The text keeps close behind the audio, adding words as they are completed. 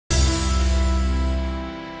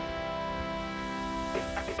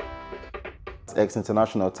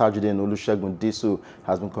Ex-international Tajudeen Olusegun Disu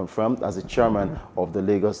has been confirmed as the chairman of the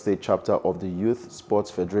Lagos State chapter of the Youth Sports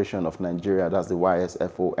Federation of Nigeria, that's the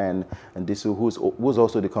YSFON. And Disu, who's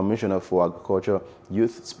also the Commissioner for Agriculture,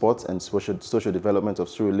 Youth, Sports and Social Development of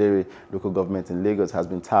Surulere local government in Lagos, has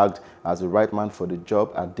been tagged as the right man for the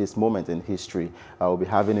job at this moment in history. I will be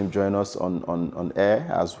having him join us on air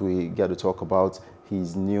as we get to talk about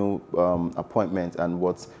his new appointment and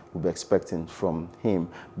what we'll be expecting from him.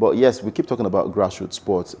 But yes, we keep talking about grassroots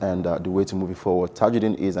sports and the way to move it forward.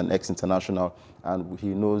 Tajudeen is an ex-international, and we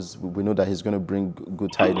know that he's going to bring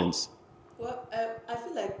good tidings. Well, I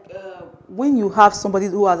feel like when you have somebody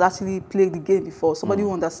who has actually played the game before, somebody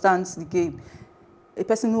who understands the game, a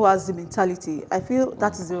person who has the mentality, I feel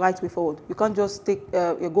that is the right way forward. You can't just take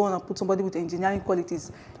go on and put somebody with engineering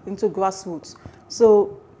qualities into grassroots.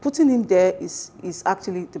 So putting him there is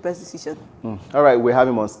actually the best decision. All right, we have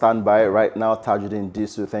him on standby right now. Tajudeen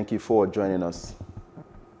Disu, thank you for joining us.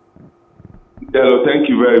 Hello, thank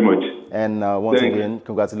you very much. And once again,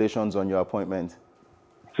 congratulations on your appointment.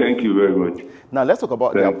 Thank you very much. Now, let's talk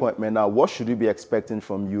about the appointment. Now, what should we be expecting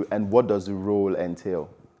from you, and what does the role entail?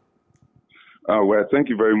 Well, thank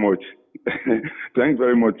you very much. Thanks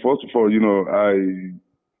very much. First of all,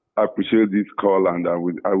 I appreciate this call, and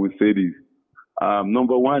I would say this.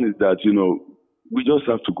 Number one is that, we just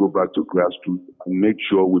have to go back to grassroots and make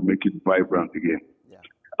sure we make it vibrant again. Yeah.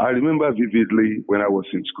 I remember vividly when I was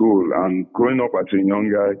in school and growing up as a young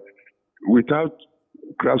guy, without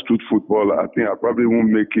grassroots football, I think I probably won't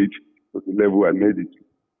make it to the level I made it.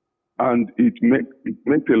 And it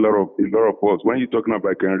makes a lot of us. When you're talking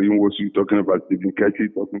about Henry Nwosu, you're talking about Stephen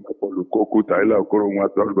Keshi, talking about Paulo Coco, Tyler Okoronwa,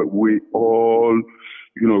 but we all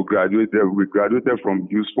graduated. We graduated from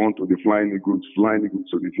YSFON to the Flying Eagles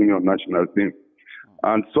to the senior national team.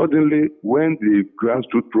 And suddenly, when the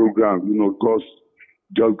grassroots program,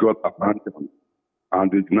 just got abandoned,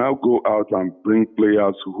 and they now go out and bring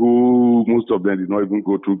players who most of them did not even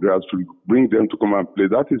go through grassroots, bring them to come and play.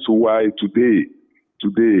 That is why today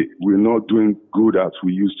we're not doing good as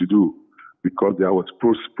we used to do, because there was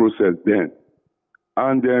process then.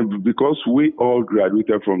 And then because we all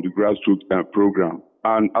graduated from the grassroots program,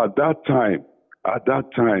 and at that time,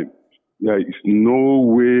 there is no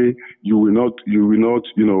way you will not,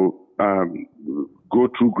 go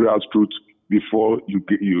through grassroots before you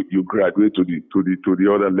graduate to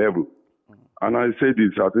the other level. And I say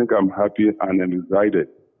this, I think I'm happy and I'm excited.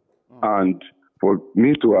 And for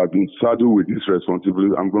me to have been saddled with this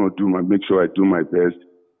responsibility, I'm going to make sure I do my best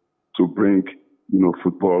to bring,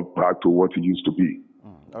 football back to what it used to be.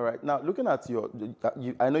 All right. Now, looking at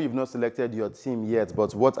I know you've not selected your team yet,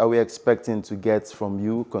 but what are we expecting to get from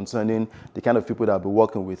you concerning the kind of people that will be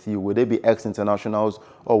working with you? Would they be ex-internationals,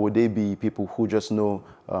 or would they be people who just know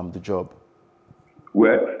the job?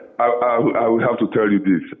 Well, I will have to tell you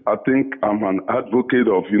this. I think I'm an advocate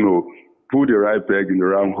of, put the right peg in the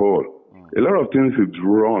round hole. A lot of things is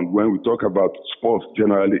wrong when we talk about sports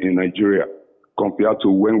generally in Nigeria compared to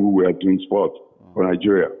when we were doing sports for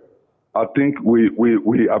Nigeria. I think we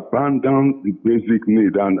abandon the basic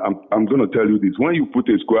need, and I'm going to tell you this. When you put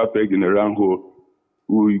a square peg in a round hole,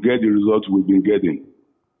 we get the results we've been getting.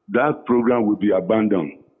 That program will be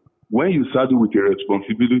abandoned. When you saddle with a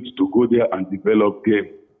responsibility to go there and develop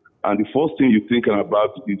game, and the first thing you're thinking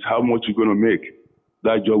about is how much you're going to make,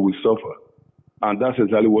 that job will suffer. And that's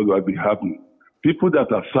exactly what will be happening. People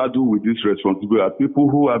that are saddled with this responsibility are people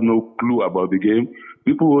who have no clue about the game,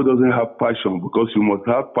 people who doesn't have passion, because you must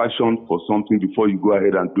have passion for something before you go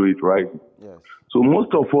ahead and do it right. Yes. So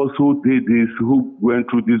most of us who did this, who went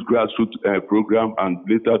through this grassroots program and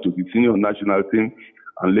later to the senior national team,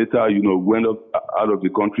 and later, went out of the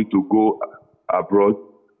country to go abroad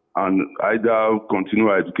and either continue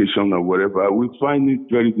our education or whatever, we find it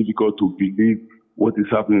very difficult to believe what is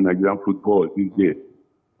happening in Nigerian football these days.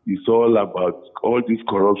 It's all about all this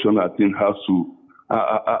corruption I think has to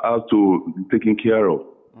be taken care of.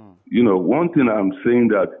 One thing I'm saying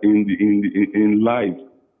that in life,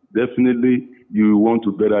 definitely you want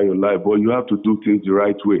to better your life, but you have to do things the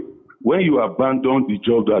right way. When you abandon the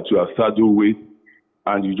job that you are saddled with,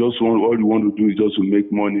 and you just all you want to do is just to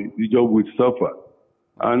make money, the job will suffer.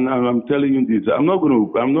 And I'm telling you this, I'm not going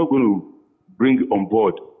to bring on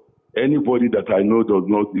board anybody that I know does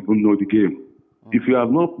not even know the game. If you have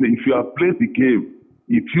played the game,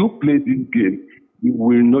 if you play this game, you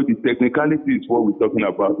will know the technicality is what we're talking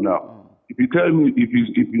about now. If you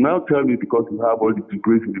now tell me because you have all the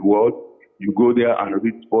degrees in the world, you go there and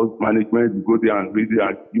read sports management, you go there and read it,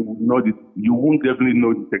 and you won't definitely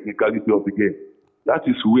know the technicality of the game. That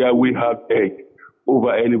is where we have edge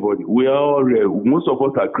over anybody. We are all, most of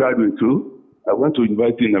us are graduates too. I went to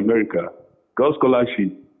university in America. got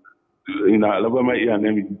scholarship in Alabama A&M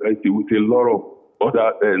University with a lot of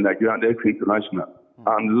other Nigerian ex-international.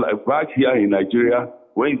 And like back here in Nigeria,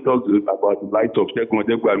 when you talk about the light of Sheikh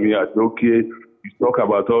Odegbami, I say, okay, you talk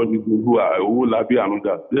about all these people who Labi and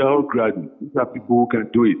others. They are all graduates. These are people who can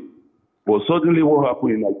do it. But suddenly what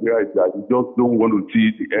happened in Nigeria is that you just don't want to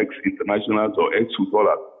see the ex-internationals or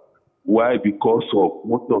ex-footballers. Why? Because of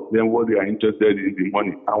most of them, what they are interested in the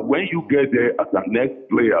money. And when you get there as a next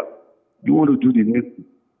player, you want to do the next thing.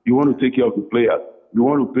 You want to take care of the players. You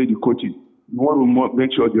want to pay the coaches. You want to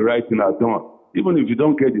make sure the right thing are done. Even if you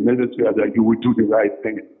don't get the necessary, that you will do the right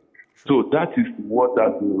thing. So that is what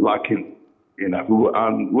has been lacking in Abuja.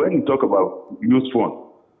 And when you talk about YSFON,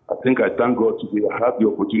 I think I thank God today I have the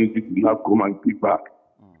opportunity to now come and give back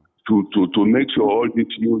to make sure all these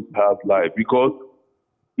youth have life. Because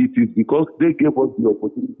it is because they gave us the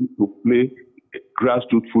opportunity to play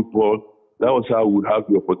grassroots football. That was how we have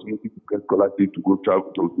the opportunity to get scholarship to go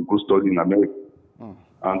travel, to go study in America.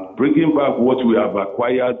 And bringing back what we have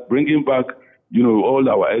acquired, bringing back, all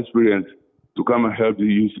our experience to come and help the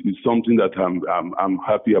youth is something that I'm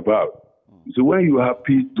happy about. So when you are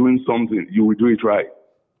happy doing something, you will do it right.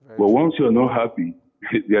 But once you're not happy,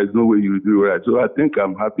 there's no way you will do it right. So I think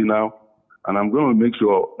I'm happy now, and I'm going to make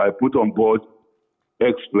sure I put on board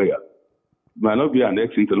ex-player. Might not be an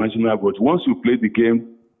ex-international, but once you play the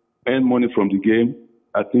game, earn money from the game,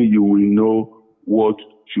 I think you will know what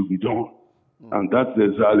should be done. And that's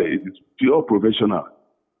exactly, it is pure professional.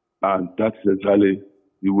 And that's exactly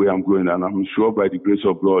the way I'm going. And I'm sure by the grace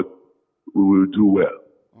of God, we will do well.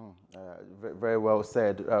 Very well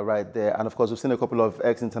said right there. And of course, we've seen a couple of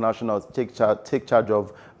ex-internationals take charge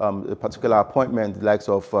of a particular appointment, the likes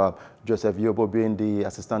of Joseph Yobo being the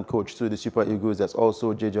assistant coach to the Super Eagles. There's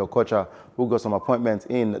also JJ Okocha, who got some appointments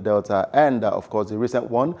in Delta. And of course, the recent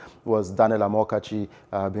one was Daniel Amokachi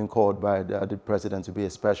being called by the president to be a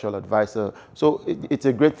special advisor. So it's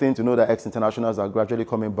a great thing to know that ex-internationals are gradually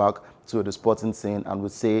coming back to the sporting scene, and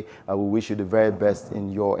would say we wish you the very best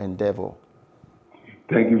in your endeavor.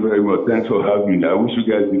 Thank you very much. Thanks for having me. I wish you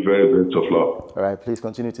guys the very best of luck. All right. Please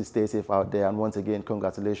continue to stay safe out there. And once again,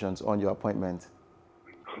 congratulations on your appointment.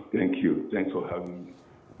 Thank you. Thanks for having me.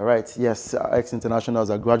 All right. Yes, ex-internationals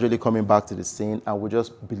are gradually coming back to the scene. And we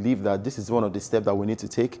just believe that this is one of the steps that we need to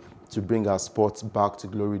take to bring our sports back to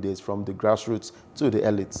glory days, from the grassroots to the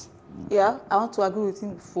elites. Yeah, I want to agree with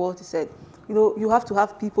him for what he said. You have to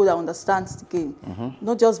have people that understand the game.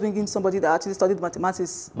 Not just bring in somebody that actually studied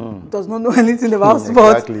mathematics, does not know anything about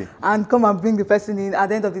sports, and come and bring the person in. At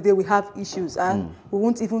the end of the day, we have issues, and we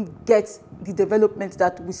won't even get the development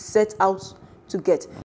that we set out to get.